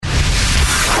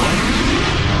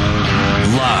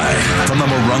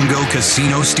Morongo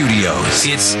Casino Studios,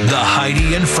 it's the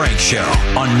Heidi and Frank Show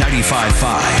on 95.5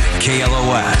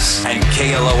 KLOS and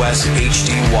KLOS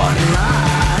HD1.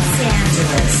 Los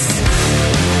Angeles.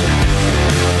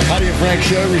 Heidi and Frank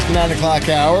Show reached the 9 o'clock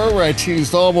hour, where I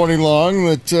teased all morning long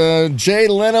that Jay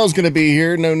Leno's going to be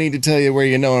here. No need to tell you where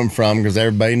you know him from, because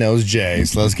everybody knows Jay.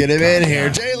 So let's get him in here.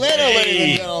 Jay Leno, ladies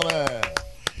and gentlemen.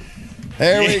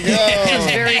 There we go.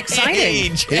 It's very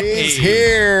exciting. He's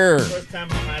here. First time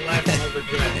in my life I'm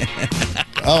overjoyed.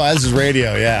 Oh, this is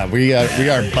radio. Yeah, we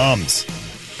are bums.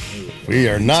 We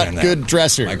are not good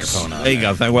dressers. Microphone on. There you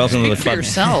go. Welcome to the For club.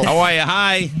 yourself. How are you?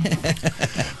 Hi.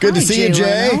 Good to Hi, see you, Jay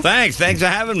Jay. Leno. Thanks for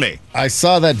having me. I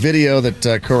saw that video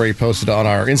that Corey posted on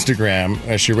our Instagram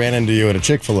as she ran into you at a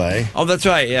Chick-fil-A. Oh, that's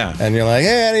right. Yeah. And you're like,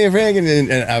 hey, Heidi and Frank.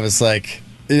 And I was like,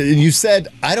 you said,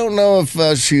 I don't know if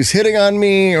she's hitting on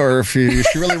me or if she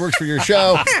really works for your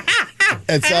show.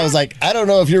 And so I was like, I don't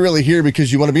know if you're really here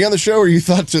because you want to be on the show or you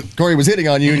thought that Corey was hitting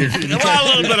on you. And you're Well, a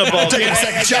little bit of both. Take a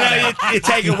second shot. You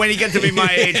take it when you get to be my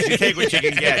age. You take what you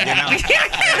can get.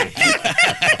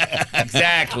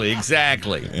 Exactly.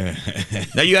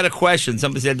 Now you had a question.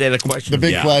 Somebody said they had a question. the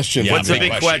big question. What's the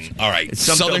big question? All right. It's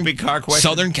some big car question.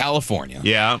 Southern California.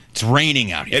 Yeah. It's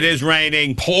raining out here. It is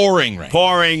raining. Pouring rain.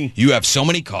 Pouring. You have so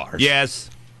many cars. Yes.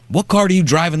 What car do you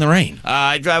drive in the rain?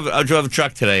 I drove a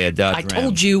truck today, a Dodge I Ram.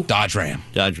 told you. Dodge Ram.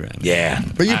 Dodge Ram. Yeah.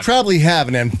 But you probably have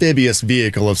an amphibious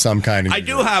vehicle of some kind. In I your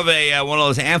do garage. have a one of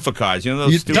those amphicars. You know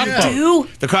those You stupid do? boats? Do?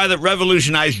 The car that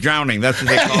revolutionized drowning. That's what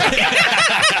they call it.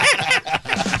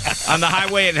 On the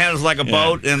highway, it handles like a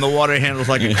boat, and the water handles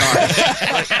like a car.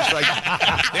 It's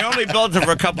like, they only built them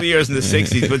for a couple of years in the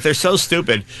 60s, but they're so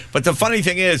stupid. But the funny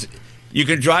thing is, you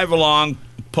can drive along,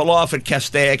 pull off at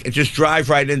Castaic, and just drive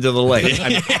right into the lake.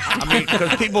 I mean,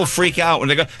 because people freak out when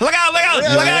they go, look out,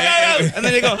 and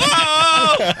then they go,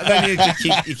 oh, and then you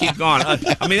just keep going.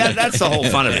 I mean, that's the whole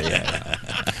fun of it. Yeah.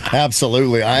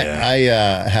 Absolutely. I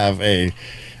have a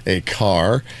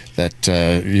car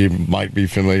that you might be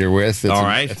familiar with. It's All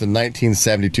right. It's a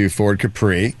 1972 Ford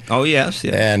Capri. Oh, yes.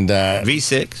 Yeah. And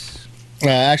V6.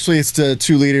 actually, it's the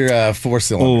 2-liter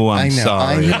four-cylinder. Oh, I'm I know,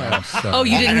 sorry. I know. Oh,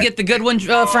 you didn't get the good one,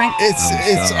 Frank?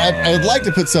 I would like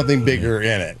to put something bigger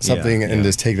in it, and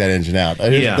just take that engine out.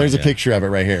 There's a picture of it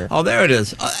right here. Oh, there it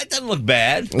is. Oh, that doesn't look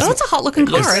bad. Oh, that's a hot-looking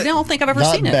car. I don't think I've ever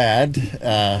Not seen it. bad.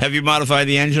 Have you modified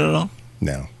the engine at all?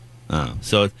 No. Oh,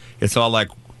 so it's all like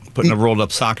putting a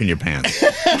rolled-up sock in your pants.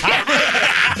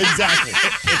 Exactly.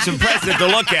 It's impressive to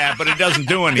look at, but it doesn't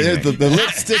do anything. The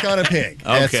lipstick on a pig.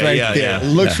 That's Okay, right yeah, there. yeah.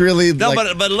 It looks really No,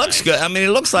 like, but it looks good. I mean, it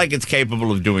looks like it's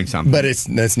capable of doing something. but it's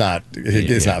not.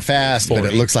 It's not fast, but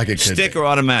it looks like it could. Stick be. or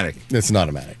automatic? It's an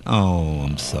automatic. Oh,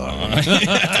 I'm sorry.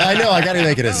 I know. I got to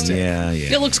make it a stick. Yeah.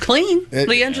 It looks clean. It-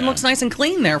 The engine looks nice and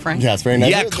clean there, Frank. Yeah, it's very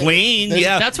nice. Yeah, clean.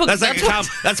 Yeah, That's what- That's like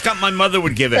that's what my mother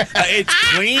would give it. It's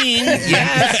clean.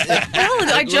 Yes.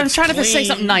 Well, I'm looks trying to say clean.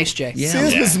 something nice, Jay. See,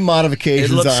 there's some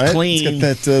modifications It looks on it. clean. It's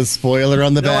got that spoiler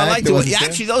on the No, back. I like that the wasn't there.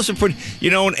 actually those are pretty.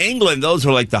 You know, in England, those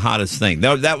were like the hottest thing.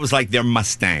 That was like their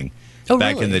Mustang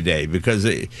back really? in the day because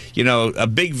you know a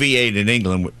big V8 in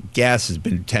England, gas has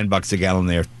been $10 a gallon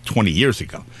there 20 years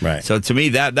ago. Right. So to me,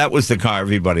 that was the car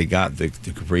everybody got. The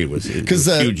Capri was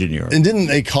huge in Europe. And didn't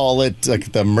they call it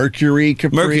like the Mercury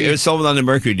Capri? Mercury, it was sold on the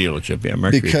Mercury dealership. Yeah,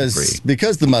 Mercury Capri.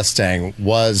 Because the Mustang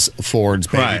was Ford's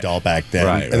baby Right. doll back then,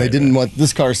 Right, and they right, didn't want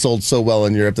this car sold so well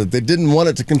in Europe that they didn't want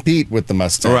it to compete with the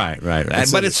Mustang. Right.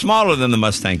 But it's smaller than the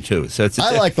Mustang too. So it's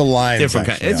I like the lines. different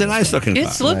kind. actually, It's a on the nice Mustang. looking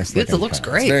car. It looks car.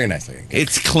 great. It's very nice looking.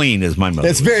 It's clean, as my mother.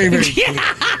 It's would very, say. very.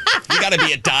 You got to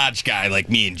be a Dodge guy like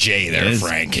me and Jay there,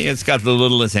 Frank. It's got the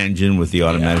littlest engine with the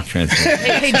automatic transmission.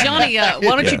 Hey, Johnny, why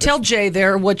don't you tell Jay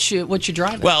there what you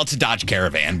drive? Well, it's a Dodge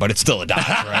Caravan, but it's still a Dodge,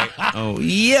 right? Oh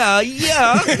yeah.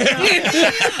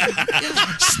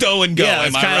 Stow and go. Yeah, am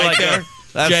it's I kind of right like there?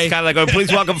 that's Jay? kind of like,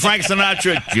 please welcome Frank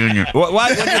Sinatra Jr. What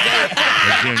did you say?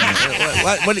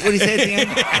 Junior. What did he say at the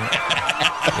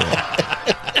end?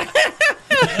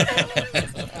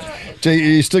 Jay,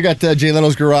 you still got Jay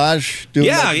Leno's garage? Doing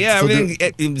Yeah. still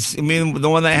I mean, the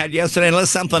one I had yesterday. Unless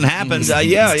something happens,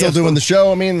 yeah. Still doing the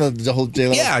show. I mean, the whole Jay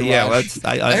Leno's garage. Yeah.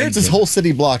 I heard it's this whole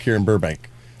city block here in Burbank,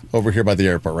 over here by the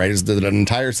airport, right? Is the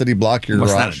entire city block your Well,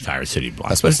 it's garage? not an entire city block.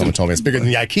 That's what someone told me. It's bigger than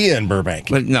the IKEA in Burbank.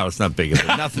 But no, it's not bigger.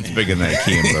 Nothing's bigger than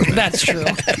IKEA in Burbank. That's true.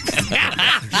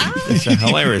 It's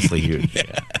hilariously huge.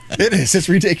 It is. It's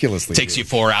ridiculously. Takes you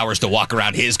 4 hours to walk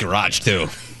around his garage, too.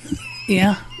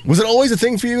 Yeah. Was it always a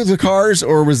thing for you, the cars,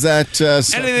 or was that...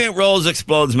 Anything that rolls,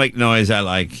 explodes, make noise, I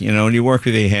like. You know, when you work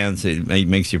with your hands, it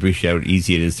makes you appreciate how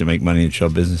easy it is to make money in show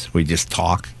business. We just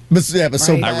talk. But so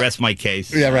I rest my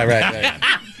case. Yeah, right.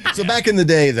 So back in the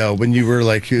day, though, when you were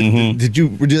like, were you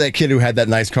that kid who had that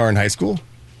nice car in high school?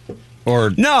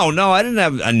 Or No, I didn't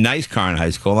have a nice car in high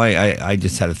school. I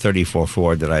just had a 34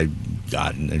 Ford that I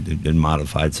got and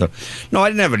modified. So, no, I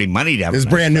didn't have any money to have. it was a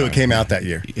nice brand new. car. It came out that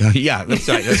year. Yeah, that's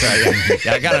right.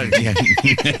 Yeah, I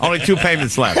got only 2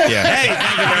 payments left. Yeah.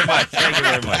 Hey, thank you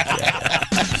very much. Yeah.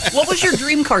 What was your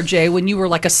dream car, Jay, when you were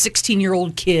like a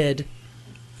 16-year-old kid?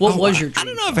 What was your dream? I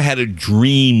don't know if I had a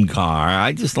dream car.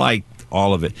 I just liked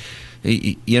all of it.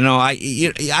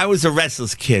 I was a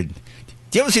restless kid.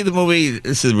 Do you ever see the movie?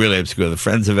 This is really obscure. The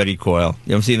Friends of Eddie Coyle.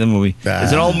 You ever see the movie?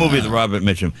 It's an old movie with Robert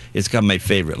Mitchum. It's got my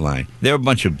favorite line. They're a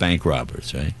bunch of bank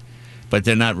robbers, right? But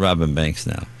they're not robbing banks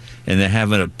now. And they're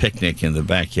having a picnic in the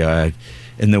backyard.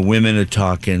 And the women are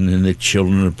talking and the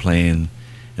children are playing.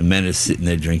 And men are sitting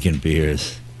there drinking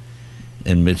beers.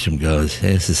 And Mitchum goes,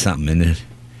 hey, this is something in it.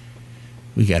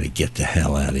 We got to get the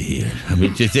hell out of here. I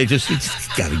mean, they just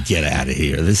got to get out of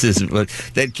here.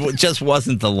 That just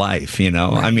wasn't the life, you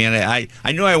know. Right. I mean,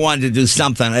 I knew I wanted to do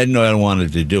something. I didn't know what I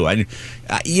wanted to do.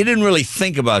 You didn't really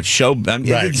think about show. I mean,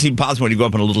 It didn't seem possible when you grew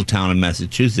up in a little town in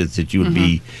Massachusetts that you would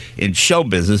be in show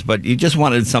business, but you just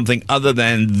wanted something other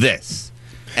than this.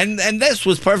 And this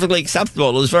was perfectly acceptable.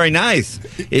 It was very nice.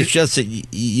 It's just that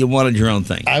you wanted your own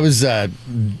thing. I was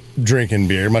drinking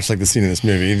beer, much like the scene in this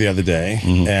movie, the other day,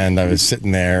 and I was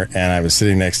sitting there, and I was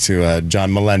sitting next to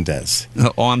John Melendez.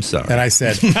 Oh, I'm sorry. And I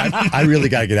said, I really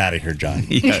got to get out of here, John.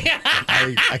 Yeah.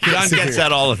 I can't John sit gets here.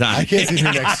 that all the time. I can't sit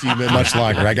here next to you much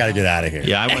longer. I got to get out of here.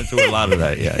 Yeah, I went through a lot of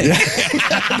that. Yeah.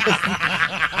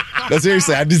 No,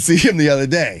 seriously, I did see him the other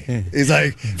day. He's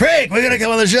like, Frank, we're gonna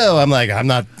come on the show. I'm like, I'm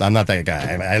not that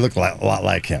guy. I look a lot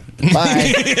like him.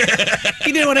 Bye.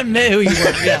 You didn't want to admit who you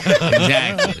were. Yeah,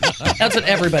 Exactly. that's what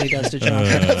everybody does to John.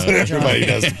 That's what everybody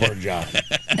does to poor John.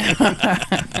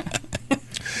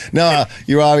 No,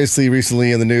 you were obviously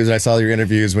recently in the news, and I saw your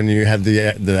interviews when you had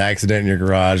the accident in your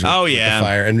garage. Oh, with yeah. the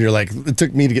fire, and you're like, it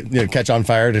took me to catch on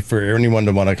fire for anyone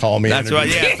to want to call me. That's right.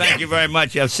 Yeah, thank you very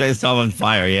much. You have set yourself on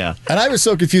fire. Yeah. And I was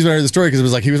so confused when I heard the story because it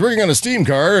was like he was working on a steam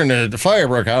car and the fire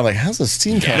broke out. I'm like, how's a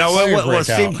steam car? No, fire well, break a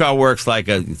steam out? car works like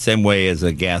the same way as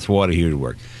a gas water heater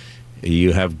work.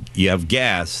 You have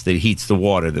gas that heats the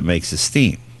water that makes the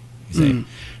steam. You see?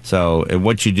 So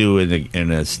what you do in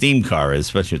a steam car,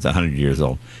 especially if it's 100 years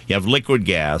old, you have liquid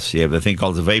gas. You have a thing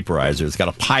called a vaporizer. It's got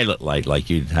a pilot light like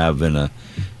you'd have in a.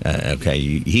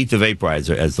 You heat the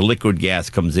vaporizer. As the liquid gas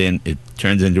comes in, it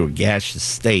turns into a gaseous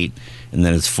state, and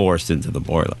then it's forced into the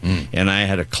boiler. And I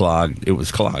had it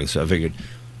was clogged, so I figured,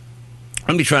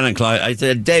 let me try to unclog. I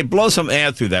said, Dave, blow some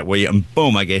air through that way, and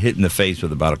boom, I get hit in the face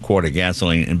with about a quart of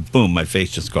gasoline, and boom, my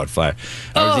face just caught fire.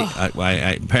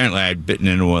 Apparently, I had bitten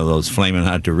into one of those flaming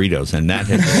hot Doritos, and that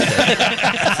had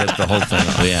set the whole thing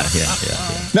off. Yeah.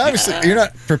 Now, obviously, you're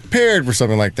not prepared for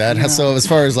something like that. So, as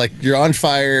far as like you're on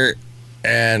fire,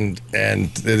 and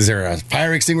is there a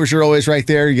fire extinguisher always right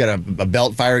there? You got a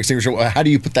belt fire extinguisher. How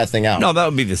do you put that thing out? No, that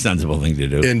would be the sensible thing to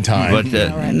do. In time. But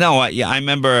I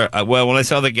remember, when I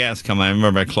saw the gas come, I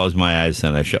remember I closed my eyes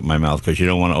and I shut my mouth because you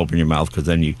don't want to open your mouth because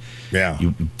then you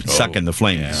suck in the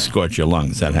flame and scorch your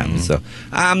lungs. That happens. So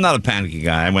I'm not a panicky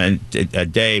guy. I went a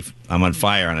day, I'm on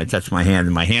fire, and I touched my hand,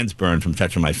 and my hands burned from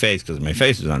touching my face because my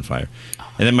face was on fire.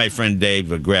 And then my friend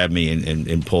Dave grabbed me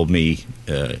and pulled me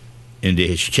into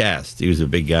his chest. He was a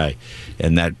big guy,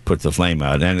 and that put the flame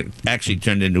out. And it actually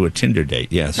turned into a Tinder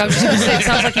date. Yes. I was just going to say, it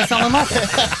sounds like you fell in love.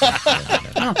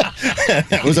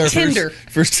 That was our Tinder.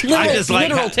 first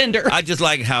Literal Tinder. I just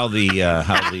like how the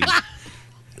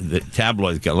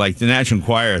tabloids got. Like the National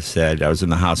Enquirer said, I was in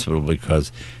the hospital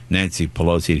because Nancy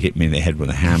Pelosi had hit me in the head with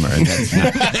a hammer, and that's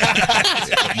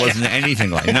it wasn't anything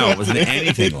like. No, it wasn't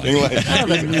anything like.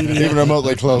 Even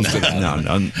remotely close to that.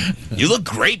 No. You look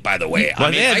great, by the way. I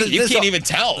mean, you can't even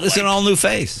tell. This is an all new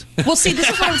face. Well, see, this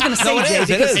is what I was going to say, No, it Jay. is,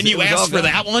 it because- is. And you It was asked all for good.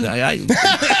 that one?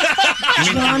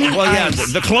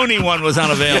 The Clooney one was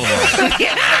unavailable.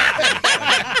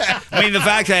 I mean, the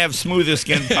fact I have smoother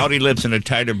skin, pouty lips, and a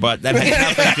tighter butt, that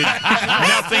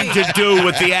has nothing to do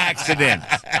with the accident.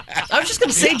 I was just going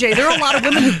to say, Jay, there are a lot of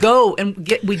women who go and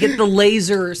we get the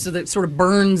laser so that it sort of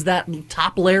burns that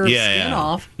top layer of skin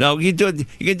off. No, you can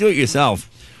do it yourself.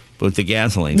 But with the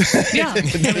gasoline. Yeah.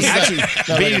 Actually,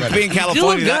 being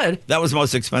California, good. that was the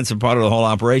most expensive part of the whole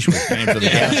operation was paying for the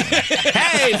gas.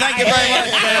 Hey, thank you very much.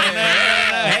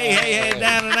 Hey.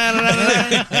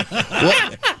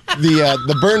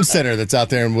 the burn center that's out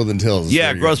there in Woodland Hills.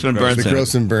 Yeah, Grossman Burn the Center.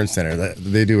 Grossman Burn Center.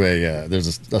 They do there's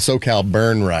a SoCal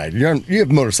Burn ride. You have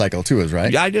a motorcycle too,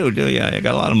 right? Yeah, I do. Yeah, I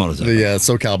got a lot of motorcycles. The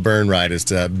SoCal Burn ride is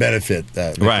to benefit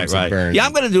that. Right. Burn. Yeah,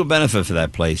 I'm going to do a benefit for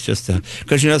that place just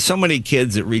because so many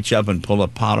kids that reach up and pull a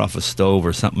pot off a stove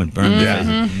or something and burn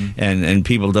it, and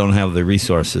people don't have the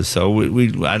resources. So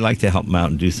I'd like to help them out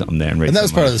and do something there. And that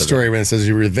was part of the story when it says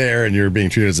you were there and you were being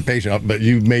treated as a patient, but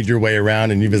you made your way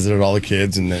around and you visited all the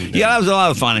kids and then. Yeah, that was a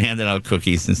lot of fun. I handed out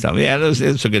cookies and stuff. Yeah, it was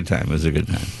a good time. It was a good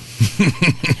time.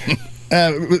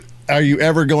 Are you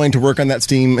ever going to work on that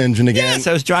steam engine again? Yes,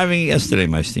 I was driving yesterday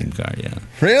my steam car. Yeah.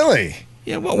 Really?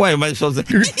 Yeah. What way am I supposed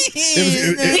to?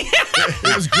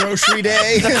 It was grocery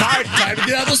day. Time to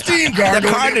get out the steam car. The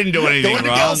car didn't do anything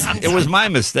wrong. It was my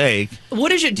mistake.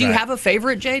 What is it? Do you have a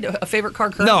favorite, Jade? A favorite car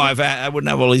currently? No, I wouldn't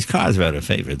have all these cars if I had a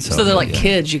favorite. So they're like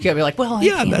kids. You can't be like, well, I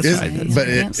Yeah, can't that's sing. right. But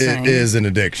I can't it sing. is an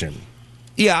addiction.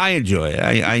 Yeah, I enjoy it.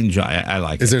 I enjoy it. I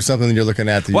like it. Is there something that you're looking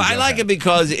at? That Well, you I like it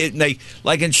because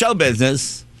like in show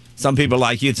business, some people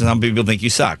like you, and some people think you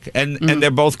suck, and they're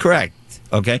both correct.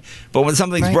 Okay, but when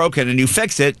something's Right. broken and you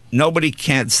fix it, nobody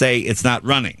can't say it's not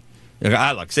running.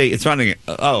 See, it's running.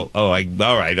 All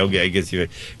right, okay, I guess you.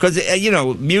 Because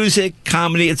music,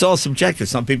 comedy, it's all subjective.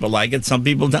 Some people like it, some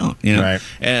people don't. Right.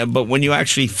 But when you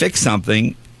actually fix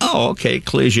something, okay,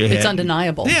 clears your head. It's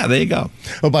undeniable. Yeah, there you go.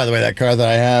 Oh, by the way, that car that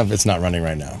I have, it's not running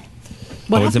right now.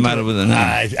 What's the matter with it?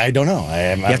 I don't know.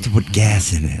 You have to put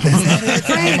gas in it.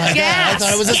 I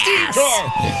thought it was a steam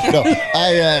car. No,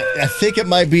 I think it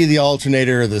might be the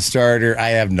alternator or the starter. I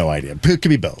have no idea. It could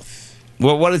be both.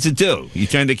 Well, what does it do? You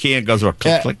turn the key and it goes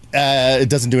click, click. It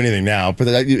doesn't do anything now, but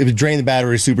it would drain the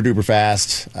battery super duper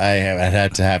fast. I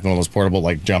had to have one of those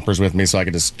portable jumpers with me so I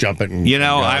could just jump it. And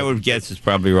I would guess it's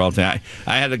probably your alternator.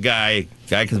 I had a guy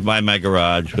comes by my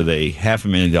garage with a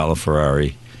 $500,000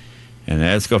 Ferrari. And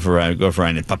let's go for a ride. Go for a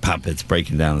ride, and pop, it's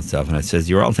breaking down and stuff. And I says,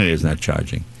 your alternator's not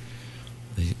charging.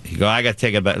 He go, I got to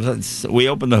take it back. We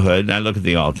open the hood, and I look at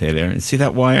the alternator. And see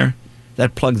that wire?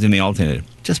 That plugs in the alternator.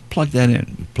 Just plug that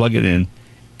in. You plug it in,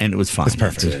 and it was fine. It's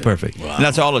perfect. It was perfect. Wow. And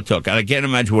that's all it took. And I can't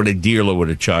imagine what a dealer would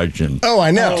have charged him. Oh,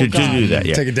 I know. To do that,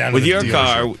 yeah. Take it down with to the your dealership.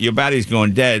 car, your battery's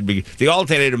going dead. The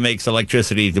alternator makes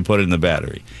electricity to put in the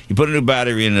battery. You put a new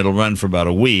battery in, it'll run for about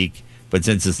a week. But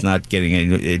since it's not getting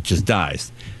any, it just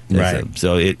dies. Right.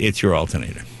 So it's your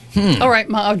alternator. All right,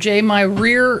 Jay, my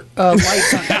rear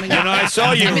lights aren't coming on. I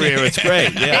saw your rear. It's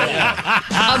great. Yeah.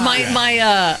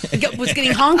 My was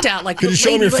getting honked out. Like, Could you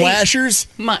show them your lately, flashers?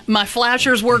 My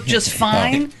flashers work just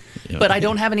fine, but I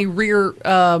don't have any rear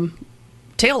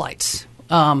tail lights.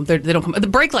 They don't come. The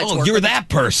brake lights work. You're that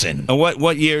person.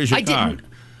 What year is your I car? didn't.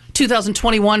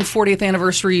 2021 40th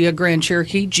anniversary Grand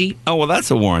Cherokee Jeep. Oh, well,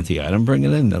 that's a warranty item. Bring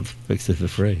it in. They'll fix it for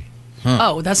free.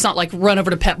 Oh, that's not like run over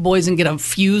to Pep Boys and get a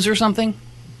fuse or something?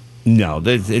 No,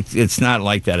 it's not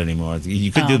like that anymore.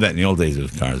 You could do that in the old days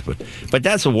with cars, but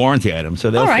that's a warranty item.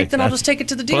 So they'll All right, fix then that. I'll just take it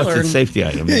to the Plus, dealer. it's a safety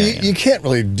item. Yeah, you can't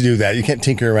really do that. You can't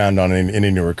tinker around on any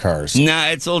newer cars. Nah,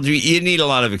 it's old. You need a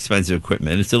lot of expensive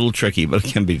equipment. It's a little tricky, but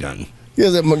it can be done.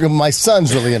 Yeah, my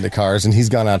son's really into cars, and he's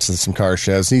gone out to some car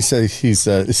shows. He said he's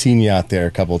seen you out there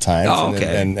a couple of times, Oh,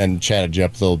 okay. and chatted you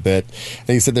up a little bit. And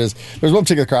he said there's one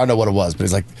particular car, I don't know what it was, but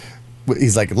he's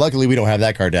like, luckily we don't have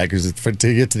that car, Dad, because to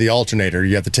get to the alternator,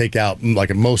 you have to take out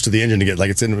most of the engine to get,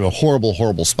 it's in a horrible,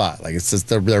 horrible spot. Like, it's just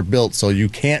they're built so you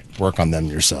can't work on them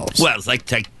yourselves. Well, it's like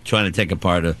trying to take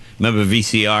apart remember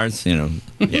VCRs?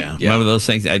 Yeah. Remember those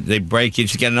things? They break. You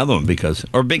just get another one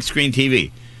or big screen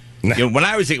TV. When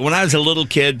I was a little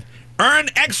kid, earn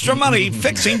extra money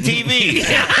fixing TV.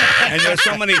 And there's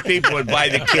so many people would buy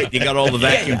the kit. You got all the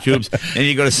vacuum tubes, and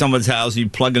you go to someone's house, you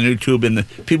plug a new tube in.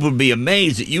 People would be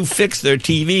amazed that you fixed their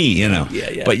TV.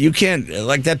 Yeah. But you can't,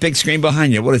 like that big screen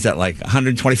behind you. What is that, like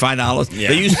 $125? Yeah.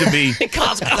 They used to be.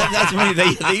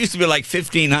 They used to be like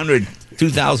 $1,500.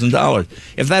 $2,000.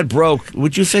 If that broke,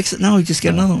 would you fix it? No, you just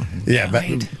get another one. Yeah,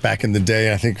 back in the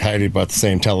day, I think Heidi bought the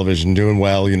same television, doing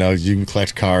well. You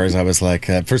collect cars. I was like,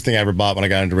 first thing I ever bought when I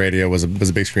got into radio was a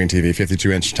big screen TV,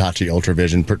 52-inch Hitachi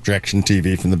Ultravision projection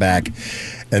TV from the back.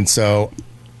 And so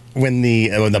when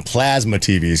the plasma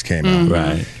TVs came out,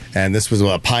 Right. and this was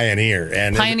a Pioneer,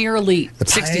 and Pioneer Elite. the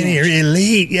 60 Pioneer inch.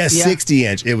 Elite, Yeah.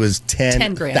 60-inch. It was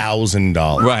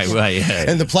 $10,000. Right, yeah.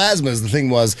 And the plasmas, the thing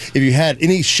was, if you had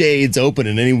any shades open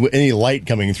and any light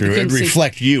coming through, couldn't it'd see.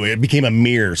 reflect you. It became a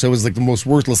mirror. So it was like the most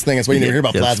worthless thing. That's why you never hear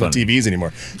about Yeah, plasma that's funny. TVs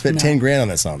anymore. Spent $10,000 on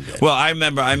that song. Well, I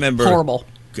remember Horrible.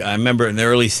 I remember in the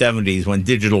early 70s when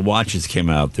digital watches came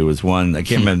out, there was one, I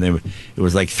can't remember, it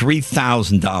was like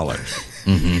 $3,000.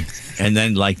 And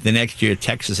then, like, the next year,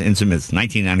 Texas Instruments,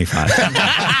 1995.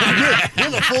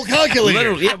 With a full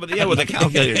calculator. With a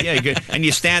calculator. Yeah, and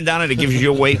you stand on it, it gives you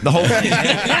your weight, the whole thing.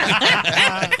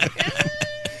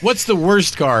 What's the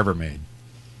worst car ever made?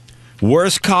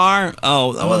 Worst car?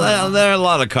 Oh, well, there are a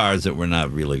lot of cars that were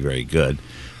not really very good.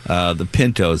 The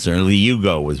Pintos, or the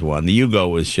Yugo was one. The Yugo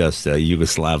was just a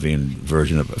Yugoslavian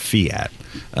version of a Fiat.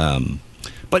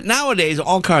 But nowadays,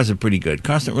 all cars are pretty good.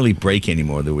 Cars don't really break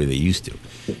anymore the way they used to.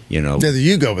 You know, Yeah, the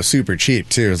Yugo was super cheap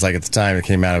too. It was like at the time it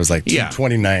came out, it was like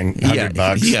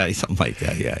 $2,900. Yeah, something like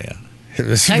that. Yeah. It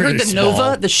was I heard really the small.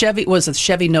 Nova, the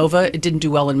Chevy Nova, it didn't do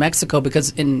well in Mexico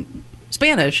because in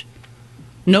Spanish,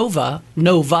 Nova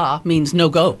means no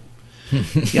go.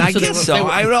 Yeah, I So they guess were- so. they were-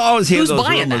 I would always hear Who's those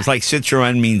buying rumors, that? like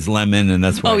Citroen means lemon, and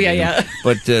that's why. Oh, yeah.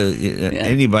 But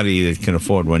anybody that can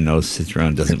afford one knows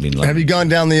Citroen doesn't mean lemon. Have you gone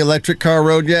down the electric car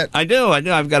road yet? I do.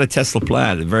 I've got a Tesla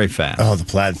Plaid, very fast. Oh, the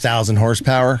Plaid, 1,000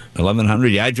 horsepower. 1100.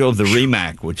 Yeah, I drove the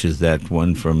Rimac, which is that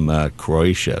one from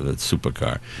Croatia, that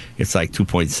supercar. It's like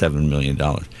 $2.7 million.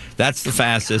 That's the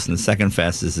fastest, and the second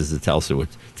fastest is the Tesla,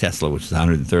 which is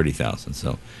 130,000.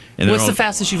 So, and What's the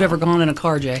fastest you've ever gone in a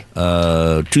car, Jay?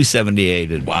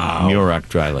 278 at Muroc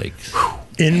Dry Lakes.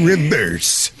 In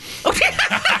reverse. Okay.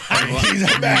 He's a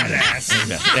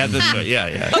badass. Yeah, that's right.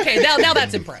 Yeah. Okay, now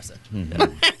that's impressive.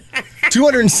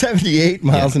 278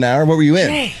 miles an hour. What were you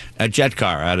in? A jet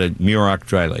car out of Muroc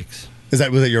Dry Lakes. Was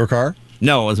that your car?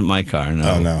 No, it wasn't my car.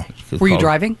 No. Oh, no. It was Were you called-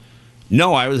 driving?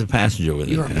 No, I was a passenger with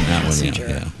it. You were a in that one, passenger.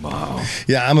 yeah. Wow.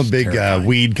 Yeah, I'm a big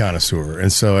weed connoisseur,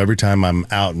 and so every time I'm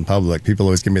out in public, people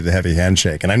always give me the heavy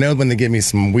handshake. And I know when they give me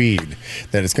some weed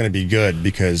that it's going to be good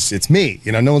because it's me.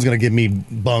 You know, no one's going to give me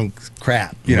bunk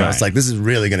crap. You know, Right. it's like this is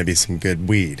really going to be some good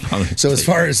weed. Oh, So as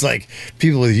far as like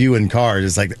people with you in cars,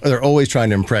 it's like they're always trying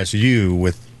to impress you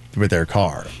with their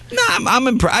car. No, I'm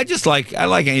impressed. I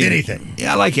like anything. Anything.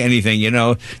 Yeah, I like anything. You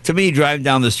know, to me, driving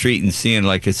down the street and seeing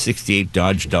like a '68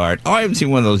 Dodge Dart. Oh, I haven't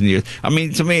seen one of those in years. I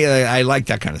mean, to me, I like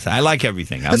that kind of stuff. I like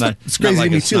everything. It's crazy like to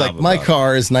me a too. Like snob my about it.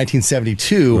 car is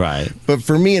 1972, Right. But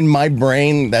for me in my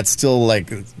brain, that's still like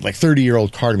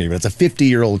 30-year-old car to me. But it's a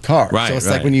 50-year-old car. Right, So it's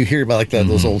right. like when you hear about like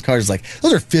those old cars, it's like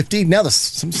those are 50 now. They're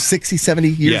some 60, 70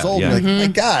 years Yeah, old. yeah. You're like,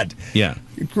 my God, Yeah.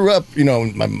 you grew up. You know,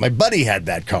 my buddy had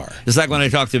that car. It's like when I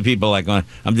talk to people, like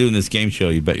I'm doing this game show.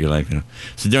 You bet your life, you know.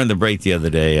 So during the break the other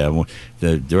day,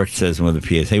 the director says to one of the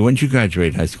PAs, "Hey, when did you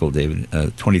graduate high school, David?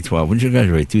 2012. When did you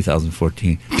graduate?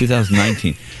 2014.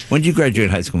 2019. When did you graduate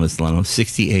high school, Mr. Leno?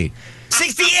 68.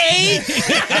 68?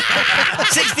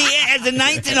 68 as a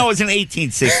 19? No, it's an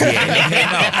 1868.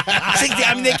 No. 60,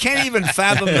 I mean, they can't even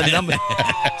fathom the number.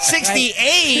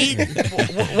 68?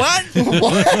 What?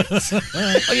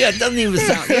 Oh, yeah, it doesn't even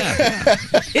sound. Yeah.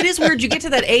 It is weird. You get to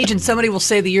that age and somebody will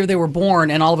say the year they were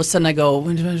born, and all of a sudden I go,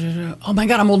 oh my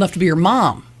God, I'm old enough to be your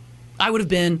mom. I would have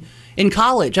been in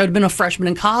college. I would have been a freshman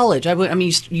in college.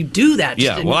 You do that. just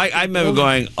Yeah, in- well, I remember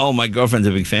going, oh, my girlfriend's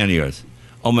a big fan of yours.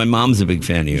 Oh, my mom's a big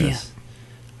fan of yours. Yeah.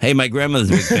 Hey, my grandmother's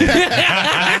a big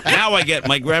fan. Now I get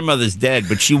my grandmother's dead,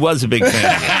 but she was a big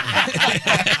fan of yours.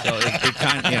 So it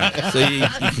kind of, so you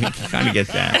kind of get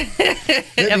that.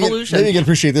 Evolution. Maybe you can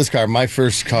appreciate this car. My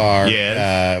first car,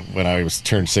 Yes. when I was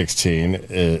turned 16,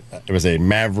 it was a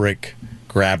Maverick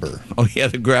Grabber. Oh, yeah,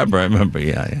 the grabber, I remember.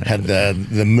 Yeah. Had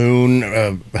the moon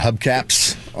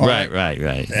hubcaps on it.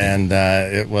 Right. And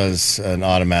it was an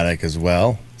automatic as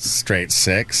well, straight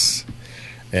six.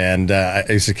 And I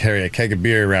used to carry a keg of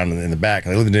beer around in the back.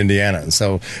 I lived in Indiana. And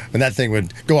so when that thing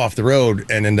would go off the road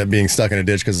and end up being stuck in a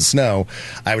ditch because of snow,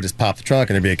 I would just pop the trunk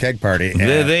and it'd be a keg party. And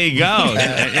There you go.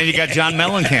 And you got John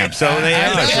Mellencamp. So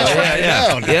there you are. So,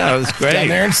 yeah. Yeah, it was great. down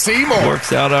there in Seymour.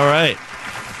 Works out all right.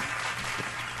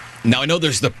 Now I know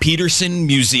there's the Peterson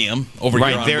Museum over here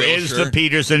Right, on there is Wilshire. the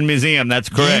Peterson Museum. That's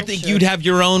Do you correct. think you'd have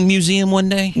your own museum one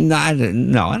day? No, I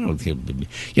don't think it would be.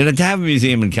 You know, to have a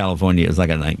museum in California is like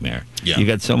a nightmare. Yeah. You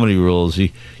got so many rules. You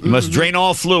must drain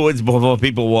all fluids before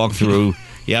people walk through.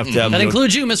 You have to have that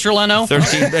includes you, Mr. Leno.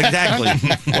 13 exactly.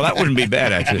 Well, that wouldn't be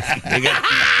bad actually.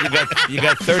 You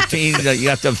got 13. You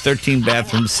have to have 13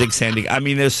 bathrooms, 6 handy. I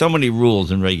mean, there's so many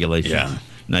rules and regulations. Yeah.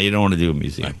 No, you don't want to do a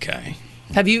museum. Okay.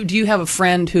 Do you have a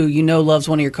friend who you know loves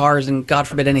one of your cars, and God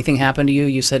forbid anything happened to you?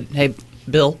 You said, "Hey,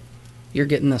 Bill, you're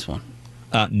getting this one."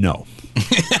 No.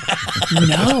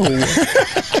 No.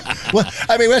 Well,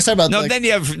 I mean, let's talk about No, like,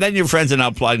 then your friends are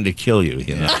now plotting to kill you.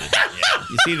 You know.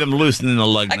 You see them loosening the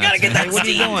lug nuts. gotta get that Hey, what are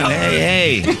you steam doing?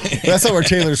 Hey. that's not where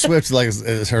Taylor Swift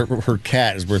her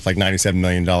cat is worth like $97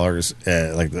 million.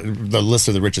 Like the list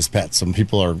of the richest pets. Some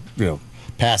people are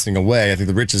passing away. I think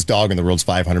the richest dog in the world's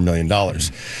 $500 million.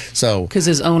 So Because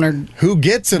his owner. who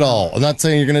gets it all? I'm not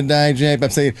saying you're going to die, Jay, but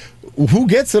I'm saying who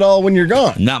gets it all when you're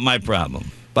gone? Not my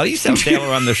problem. But I used to have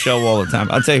Taylor on the show all the time.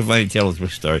 I'll tell you a funny Taylor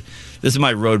Swift story. This is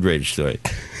my road rage story.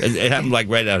 It happened like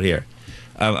right out here.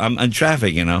 I'm in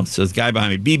traffic, so this guy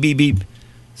behind me, beep, beep, beep.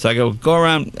 So I go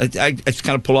around. I just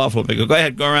kind of pull off a little bit. Go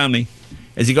ahead, go around me.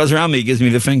 As he goes around me, he gives me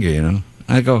the finger,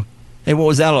 I go, hey, what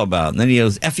was that all about? And then he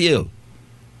goes, F you.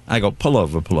 I go, pull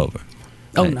over.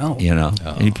 Oh, no.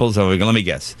 And he pulls over. I go, let me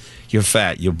guess. You're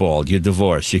fat, you're bald, you're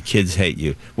divorced, your kids hate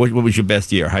you. What was your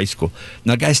best year? High school.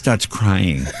 Now, the guy starts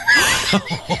crying.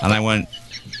 And I went,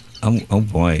 oh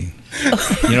boy.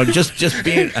 Just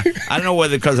being, I don't know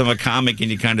whether because I'm a comic and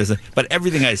you kind of, but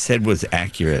everything I said was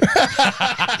accurate.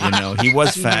 He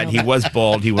was fat, he was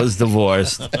bald, he was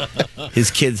divorced.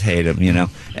 His kids hate him,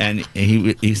 and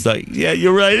he's like, yeah,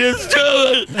 you're right, it's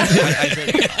true.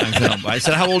 I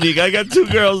said, how old are you? I got 2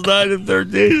 girls, 9 and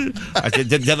 13. I said,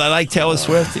 did I like Taylor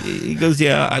Swift? He goes,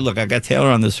 yeah. I got Taylor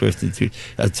on the Swift and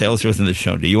Taylor Swift in the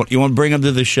show. Do you want to bring him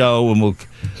to the show and we'll?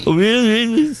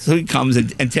 So he comes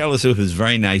and Taylor Swift is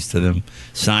very nice to them.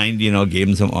 Signed, gave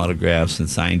him some autographs and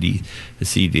signed the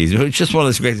CDs. It's just one of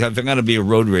those great things. I'm going to be a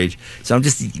road rage. So I'm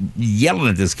just yelling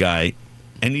at this guy,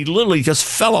 and he literally just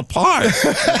fell apart.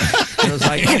 I was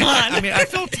like, come on. I mean, I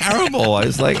felt terrible. I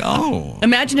was like, oh.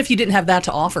 Imagine if you didn't have that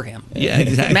to offer him. Yeah,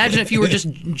 exactly. Imagine if you were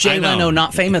just Jay Leno,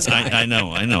 not famous guy. I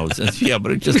know. Yeah,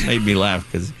 but it just made me laugh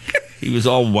because he was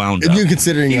all wound up. And you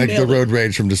considering the road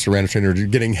rage from just a random stranger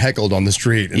getting heckled on the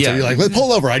street. And so you're like, let's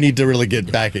pull over. I need to really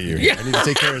get back at you. Yeah. I need to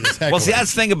take care of this heckle. Well, see,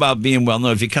 that's the thing about being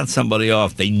well-known. If you cut somebody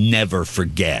off, they never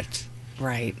forget.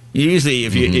 Right. Usually,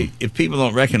 if people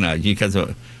don't recognize you, because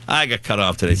I got cut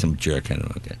off today, some jerk. I don't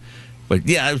know. Okay. But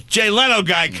yeah, Jay Leno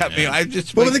guy cut me. I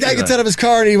just. Well, when the guy gets out of his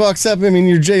car and he walks up, I mean,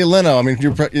 you're Jay Leno. I mean,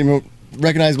 you're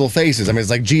recognizable faces. I mean, it's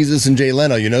like Jesus and Jay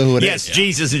Leno. You know who it is? Yes,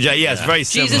 Jesus and Jay. Yes, very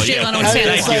similar. Jesus, Jay Leno, and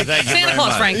Santa Claus. Santa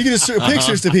Claus, Frank. You can just show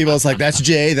pictures to people. It's like, that's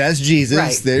Jay, that's Jesus.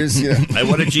 Right. There's, Hey,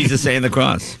 what did Jesus say in the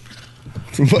cross?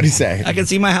 What did he say? I can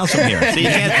see my house from here. See, you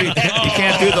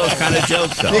can't do those kind of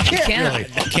jokes, though. You can't really.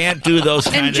 You can't do those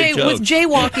kind And Jay, of jokes. with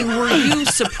jaywalking, were you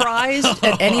surprised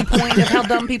at any point of how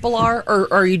dumb people are, or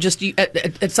are you just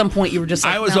at some point you were just?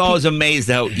 Like, I was always amazed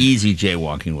how easy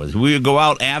jaywalking was. We would go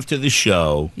out after the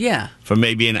show. Yeah. For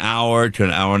maybe an hour to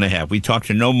an hour and a half. We talked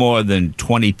to no more than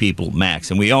 20 people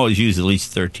max, and we always used at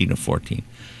least 13 or 14.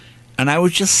 And I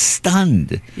was just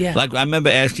stunned. Yeah. Like, I remember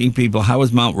asking people, how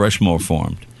was Mount Rushmore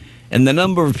formed? And the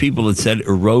number of people that said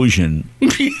erosion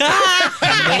amazed me.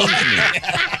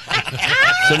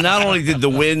 So not only did the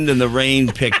wind and the rain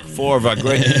pick 4 of our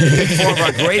greatest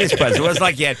presidents. It wasn't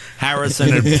like you had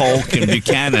Harrison and Polk and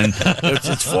Buchanan.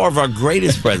 It's 4 of our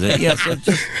greatest presidents. Yeah, so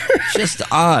it's just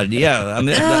odd. Yeah, I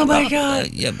mean, oh my God.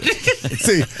 Yeah,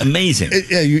 it's amazing.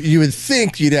 You would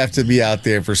think you'd have to be out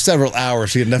there for several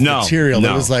hours to get enough material.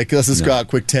 But it was like, let's just go out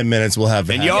quick 10 minutes. We'll have.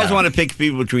 And you always want to pick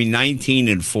people between 19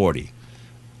 and 40.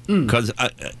 Because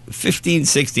 15,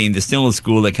 16, they're still in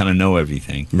school, they kind of know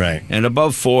everything. Right. And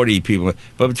above 40 people,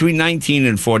 but between 19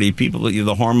 and 40, people,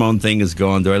 the hormone thing is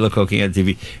gone. Do I look okay on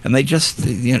TV? And they just,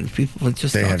 people are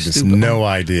just They have just stupid. no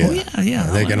idea. Oh,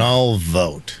 yeah. They can all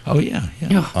vote. Oh, yeah.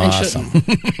 Awesome.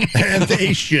 And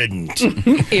they shouldn't.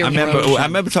 I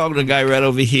remember talking to a guy right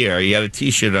over here. He had a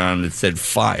T-shirt on that said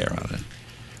fire on it.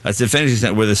 I said, finish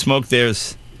where there's smoke,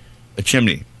 there's a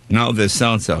chimney. No, there's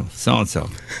so-and-so, so-and-so.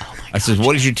 I said,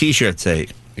 what does your T-shirt say?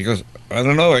 He goes, I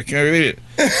don't know. I can't read it.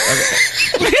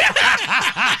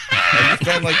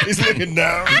 And like, he's looking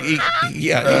down. He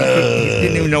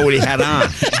didn't even know what he had on.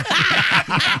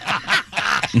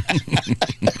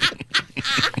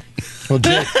 Well,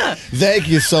 Jay, thank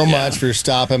you so much for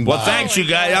stopping by. Well, thanks, you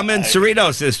guys. I'm in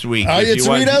Cerritos this week. Are you at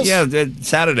Cerritos? Yeah,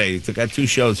 Saturday. I got 2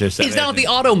 shows here Saturday. He's down at the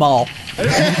Auto Mall.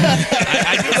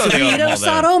 I do go to the Cerritos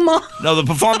Auto Mall. No, the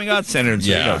Performing Arts Center in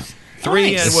Cerritos.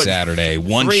 3 This Saturday,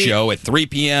 one show at 3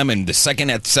 p.m. and the second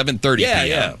at 7:30 p.m.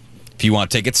 Yeah. If you want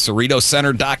tickets,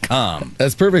 CerritosCenter.com.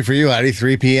 That's perfect for you, Heidi.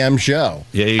 3 p.m. show.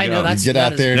 Yeah, you I go. know that's Get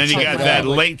out there. And then you got that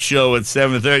late show at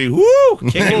 7:30. Woo!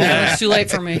 It's too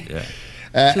late for me. Yeah.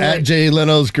 At Jay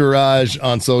Leno's Garage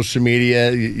on social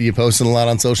media. You posting a lot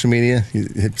on social media? You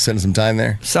spending some time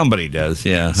there? Somebody does,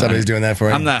 yeah. Somebody's doing that for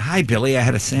you? I'm not. Hi, Billy. I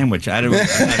had a sandwich. I don't.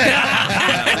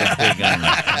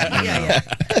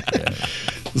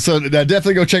 So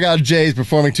definitely go check out Jay's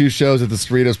performing 2 shows at the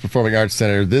Cerritos Performing Arts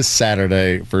Center this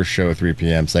Saturday. First show at 3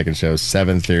 p.m. Second show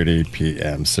 7:30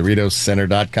 p.m.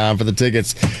 CerritosCenter.com for the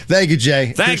tickets. Thank you,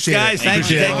 Jay. Thanks, Appreciate guys. it. Thanks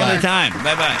for Appreciate taking it. the time.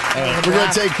 Bye-bye. We're going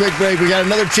to take a quick break. We got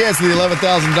another chance at the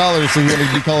 $11,000. So you're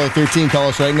going to call it 13. Call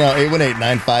us right now,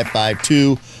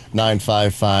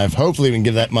 818-955-2955. Hopefully we can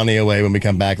give that money away when we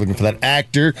come back, looking for that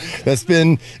actor that's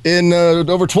been in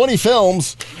over 20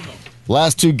 films.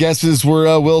 Last two guesses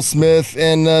were Will Smith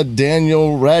and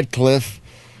Daniel Radcliffe.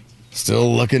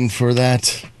 Still looking for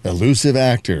that elusive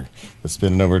actor that's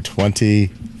been in over 20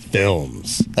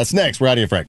 films. That's next. We're out of here, Frank.